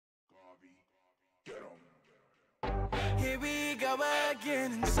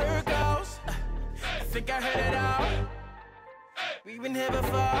again in circles. I think I heard it all. We've been here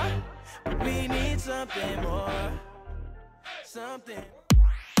before, but we need something more. Something.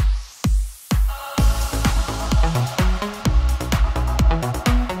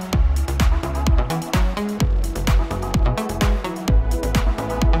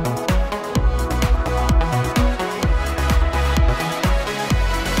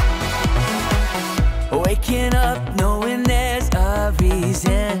 Waking up knowing there's a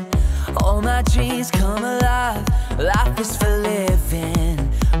reason. All my dreams come alive. Life is for living.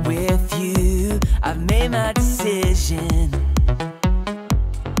 With you, I've made my decision.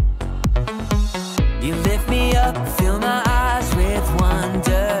 You lift me up, fill my eyes with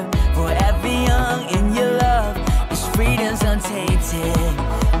wonder. Forever young in your love, this freedom's untainted.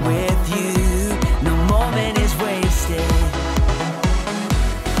 With you, no moment is wasted.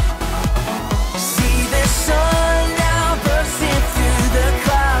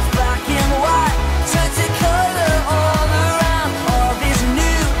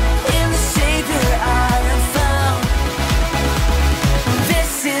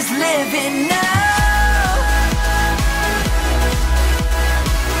 Living now.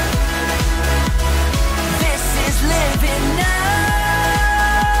 This is living now.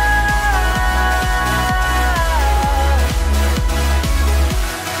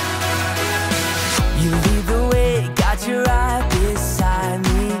 You lead the way, got your eye beside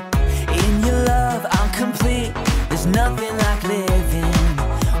me. In your love, I'm complete. There's nothing like living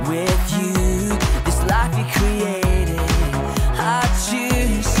with you. This life you created, I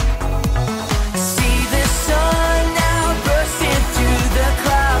choose.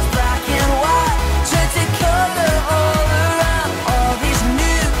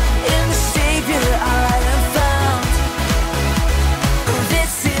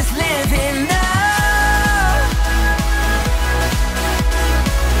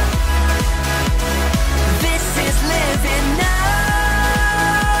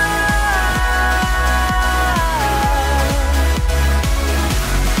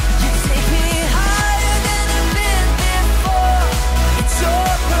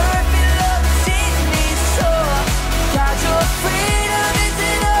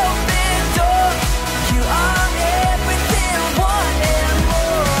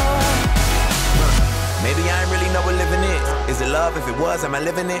 Is it love? If it was, am I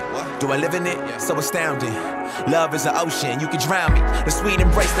living it? Do I live in it? So astounding. Love is an ocean, you can drown me. The sweet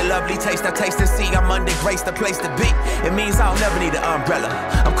embrace, the lovely taste, I taste and see. I'm under grace, the place to be. It means I'll never need an umbrella.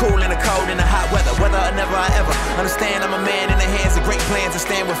 I'm cool in the cold, in the hot weather. Whether or never I ever understand, I'm a man in the hands of great plans. I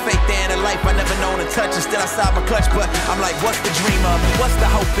stand with faith there in a life I never known to touch. And still I saw my clutch, but I'm like, what's the dream of? What's the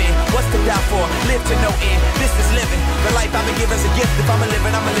hope in? What's to die for? Live to no end. This is living. The life I've been given is a gift. If I'm a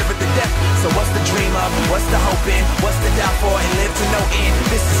living, I'ma live it to death. So what's the dream of? What's the hope in? What's to die for? And live to no end.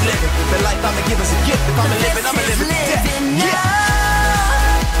 This is living. The life I've been given is a gift. If I'm a living, I'ma live it to death. Yeah.